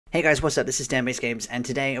Hey guys, what's up? This is Dan-Based Games, and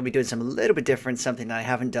today I'll be doing something a little bit different, something that I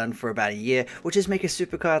haven't done for about a year, which is make a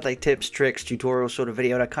supercard, like tips, tricks, tutorial sort of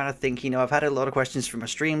video. And I kind of think, I've had a lot of questions from my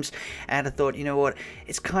streams, and I thought, you know what,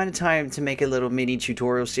 it's kind of time to make a little mini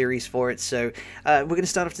tutorial series for it. So we're going to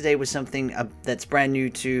start off today with something that's brand new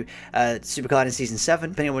to Supercard in Season 7.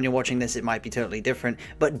 Depending on when you're watching this, it might be totally different,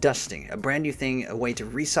 but dusting, a brand new thing, a way to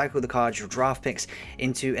recycle the cards, your draft picks,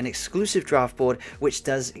 into an exclusive draft board, which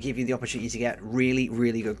does give you the opportunity to get really,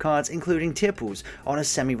 really good cards, including tier pools, on a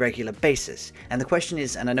semi-regular basis. And the question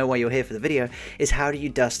is, and I know why you're here for the video, is how do you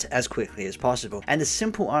dust as quickly as possible? And the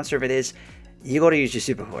simple answer of it is, you gotta use your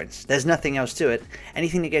super coins. There's nothing else to it.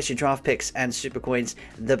 Anything that gets your draft picks and super coins,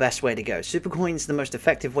 the best way to go. Super coins, the most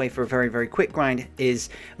effective way for a very, very quick grind, is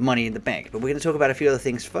money in the bank. But we're going to talk about a few other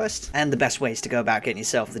things first, and the best ways to go about getting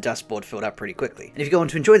yourself the dust board filled up pretty quickly. And if you go on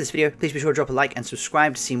to enjoy this video, please be sure to drop a like and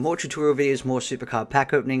subscribe to see more tutorial videos, more supercard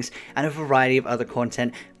pack openings, and a variety of other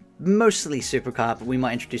content. Mostly Supercard, but we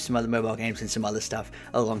might introduce some other mobile games and some other stuff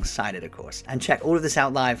alongside it, of course. And check all of this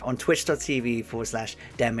out live on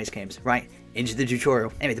twitch.tv/DanBasedGames, right into the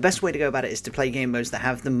tutorial. Anyway, the best way to go about it is to play game modes that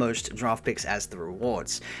have the most draft picks as the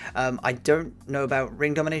rewards. I don't know about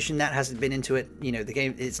Ring Domination. That hasn't been into it. The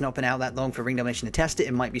game, it's not been out that long for Ring Domination to test it.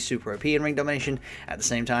 It might be super OP in Ring Domination. At the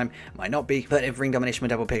same time, might not be. But if Ring Domination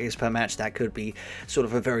with double picks per match, that could be sort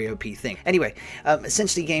of a very OP thing. Anyway,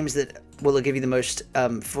 essentially games that will give you the most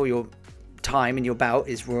for your time in your bout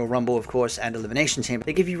is Royal Rumble, of course, and Elimination Chamber.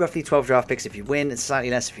 They give you roughly 12 draft picks if you win, it's slightly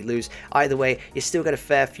less if you lose. Either way, you still get a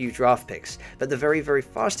fair few draft picks. But the very, very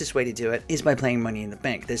fastest way to do it is by playing Money in the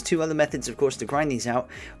Bank. There's two other methods, of course, to grind these out,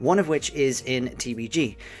 one of which is in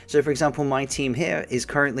TBG. So, for example, my team here is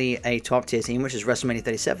currently a top tier team, which is WrestleMania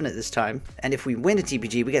 37 at this time. And if we win a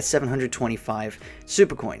TBG, we get 725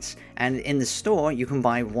 super coins. And in the store, you can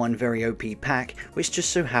buy one very OP pack, which just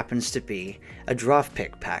so happens to be a draft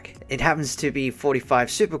pick pack. It happens to be 45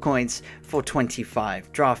 super coins for 25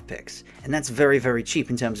 draft picks, and that's very, very cheap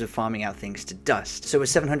in terms of farming out things to dust. So with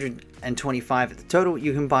 725 at the total,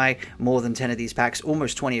 you can buy more than 10 of these packs,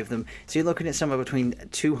 almost 20 of them. So you're looking at somewhere between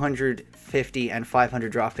 250 and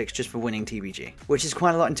 500 draft picks just for winning TBG, which is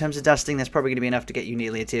quite a lot in terms of dusting. That's probably going to be enough to get you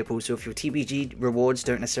nearly a tier pool. So if your TBG rewards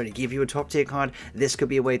don't necessarily give you a top tier card, this could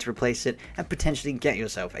be a way to replace it and potentially get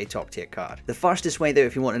yourself a top tier card. The fastest way though,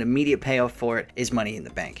 if you want an immediate payoff for it, is Money in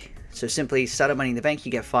the Bank. So simply start up Money in the Bank,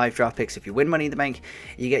 you get 5 draft picks. If you win Money in the Bank,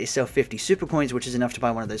 you get yourself 50 super coins, which is enough to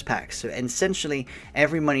buy one of those packs. So essentially,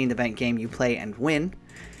 every Money in the Bank game you play and win,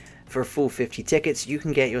 for a full 50 tickets, you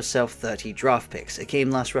can get yourself 30 draft picks. A game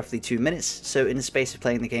lasts roughly 2 minutes, so in the space of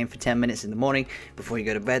playing the game for 10 minutes in the morning, before you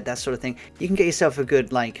go to bed, that sort of thing, you can get yourself a good,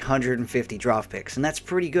 150 draft picks, and that's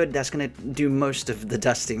pretty good. That's going to do most of the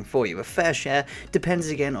dusting for you. A fair share depends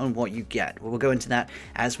again on what you get. We'll go into that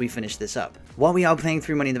as we finish this up. While we are playing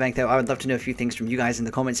through Money in the Bank, though, I would love to know a few things from you guys in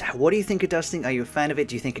the comments. What do you think of dusting? Are you a fan of it?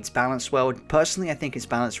 Do you think it's balanced well? Personally, I think it's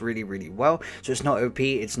balanced really, really well. So it's not OP,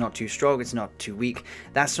 it's not too strong, it's not too weak,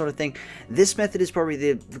 that sort of thing. This method is probably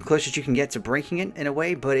the closest you can get to breaking it in a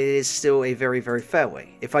way, but it is still a very, very fair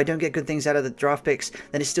way. If I don't get good things out of the draft picks,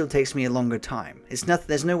 then it still takes me a longer time.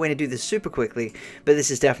 There's no way to do this super quickly, but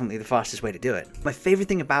this is definitely the fastest way to do it. My favorite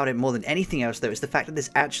thing about it more than anything else, though, is the fact that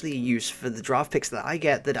there's actually a use for the draft picks that I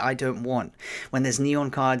get that I don't want. When there's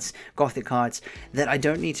neon cards, gothic cards, that I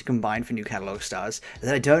don't need to combine for new catalog stars,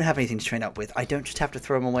 that I don't have anything to train up with, I don't just have to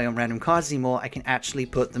throw them away on random cards anymore, I can actually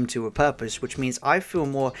put them to a purpose, which means I feel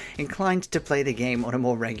more inclined to play the game on a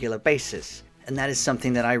more regular basis. And that is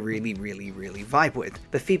something that I really, really, really vibe with.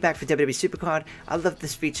 But feedback for WWE Supercard, I love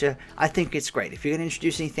this feature. I think it's great. If you're going to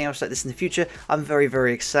introduce anything else like this in the future, I'm very,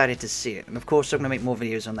 very excited to see it. And of course, I'm going to make more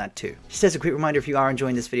videos on that too. Just as a quick reminder, if you are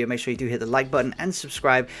enjoying this video, make sure you do hit the like button and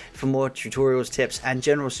subscribe for more tutorials, tips, and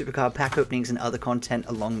general Supercard pack openings and other content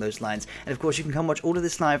along those lines. And of course, you can come watch all of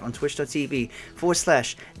this live on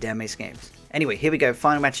twitch.tv/DanBasedGames. Anyway, here we go,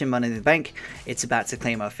 final match in Money in the Bank. It's about to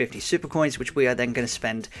claim our 50 super coins, which we are then going to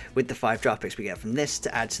spend with the 5 draft picks we get from this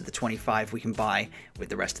to add to the 25 we can buy with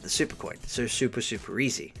the rest of the super coin. So super, super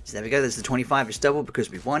easy. So there we go, there's the 25, it's double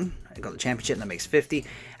because we won. I got the championship, and that makes 50.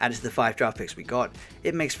 Added to the 5 draft picks we got,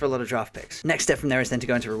 it makes for a lot of draft picks. Next step from there is then to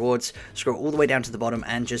go into rewards, scroll all the way down to the bottom,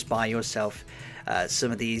 and just buy yourself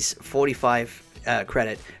some of these 45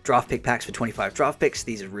 credit draft pick packs for 25 draft picks.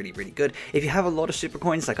 These are really, really good. If you have a lot of super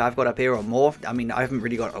coins like I've got up here or more, I mean, I haven't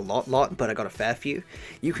really got a lot, but I got a fair few.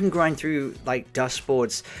 You can grind through like dust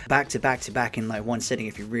boards back to back to back in like one sitting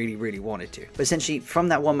if you really, really wanted to. But essentially, from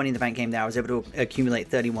that one Money in the Bank game there, I was able to accumulate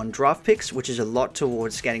 31 draft picks, which is a lot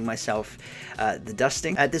towards getting myself the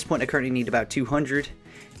dusting. At this point, I currently need about 200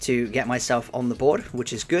 to get myself on the board,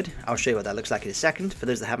 which is good. I'll show you what that looks like in a second, for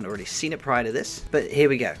those that haven't already seen it prior to this. But here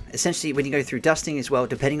we go. Essentially, when you go through dusting as well,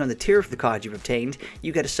 depending on the tier of the card you've obtained,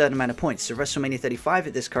 you get a certain amount of points. So WrestleMania 35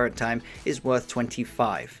 at this current time is worth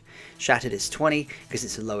 25. Shattered is 20 because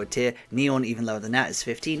it's a lower tier. Neon, even lower than that, is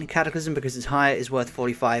 15. Cataclysm, because it's higher, is worth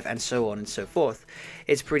 45, and so on and so forth.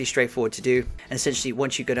 It's pretty straightforward to do. And essentially,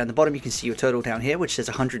 once you go down the bottom, you can see your total down here, which says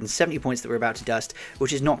 170 points that we're about to dust,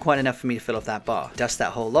 which is not quite enough for me to fill off that bar. Dust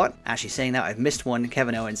that whole lot. Actually, saying that, I've missed one.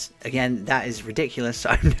 Kevin Owens. Again, that is ridiculous.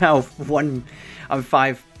 I'm now I'm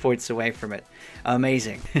 5 points away from it.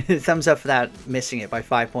 Amazing. Thumbs up for that, missing it by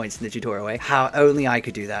 5 points in the tutorial way. How only I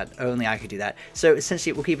could do that. Only I could do that. So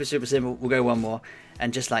essentially, we'll keep it super simple. We'll go one more,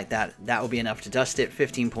 and just like that, that will be enough to dust it.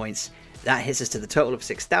 15 points. That hits us to the total of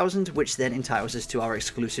 6,000, which then entitles us to our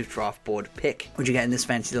exclusive draft board pick, which you get in this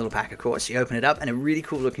fancy little pack, of course. You open it up, and a really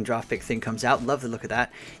cool looking draft pick thing comes out. Love the look of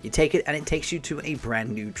that. You take it, and it takes you to a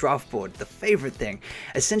brand new draft board, the favorite thing.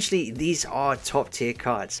 Essentially, these are top tier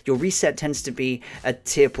cards. Your reset tends to be a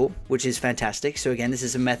tier pool, which is fantastic. So again, this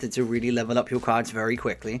is a method to really level up your cards very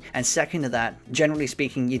quickly. And second to that, generally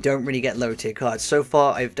speaking, you don't really get low tier cards. So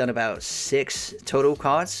far, I've done about 6 total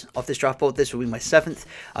cards off this draft board. This will be my 7th.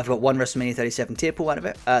 I've got one WrestleMania 37 tier pool out of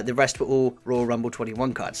it. The rest were all Royal Rumble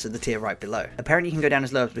 21 cards, so the tier right below. Apparently you can go down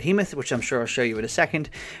as low as Behemoth, which I'm sure I'll show you in a second,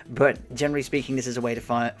 but generally speaking, this is a way to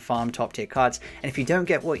farm top tier cards, and if you don't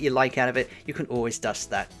get what you like out of it, you can always dust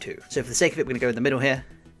that too. So for the sake of it, we're going to go in the middle here,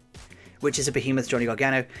 which is a Behemoth Johnny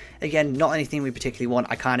Gargano. Again, not anything we particularly want.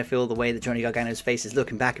 I kind of feel the way that Johnny Gargano's face is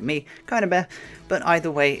looking back at me, kind of meh, but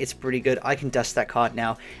either way, it's pretty good. I can dust that card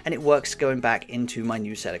now, and it works going back into my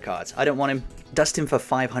new set of cards. I don't want him. Dust him for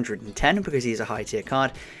 510 because he's a high tier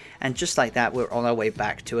card. And just like that, we're on our way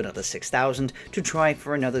back to another 6,000 to try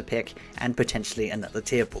for another pick and potentially another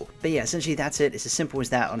tier pool. But yeah, essentially that's it. It's as simple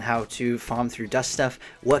as that on how to farm through dust stuff,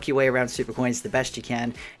 work your way around super coins the best you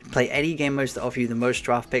can, play any game modes that offer you the most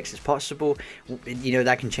draft picks as possible. You know,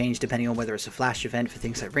 that can change depending on whether it's a flash event for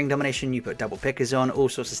things like ring domination, you put double pickers on, all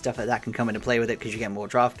sorts of stuff like that can come into play with it because you get more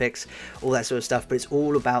draft picks, all that sort of stuff, but it's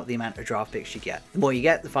all about the amount of draft picks you get. The more you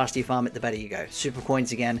get, the faster you farm it, the better you go. Super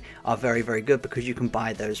coins, again, are very, very good because you can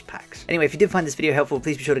buy those packs. Anyway, if you did find this video helpful,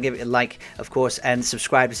 please be sure to give it a like, of course, and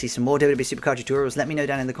subscribe to see some more WWE Supercard tutorials. Let me know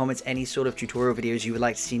down in the comments any sort of tutorial videos you would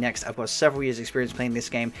like to see next. I've got several years experience playing this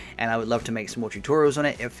game, and I would love to make some more tutorials on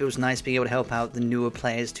it. It feels nice being able to help out the newer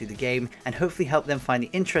players to the game, and hopefully help them find the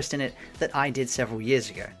interest in it that I did several years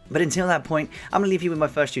ago. But until that point, I'm going to leave you with my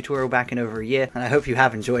first tutorial back in over a year, and I hope you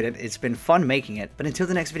have enjoyed it. It's been fun making it. But until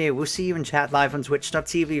the next video, we'll see you in chat live on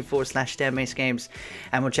twitch.tv/StairBaseGames,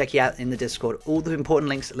 and we'll check you out in the Discord. All the important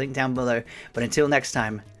links linked down below. But until next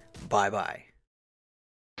time, bye bye.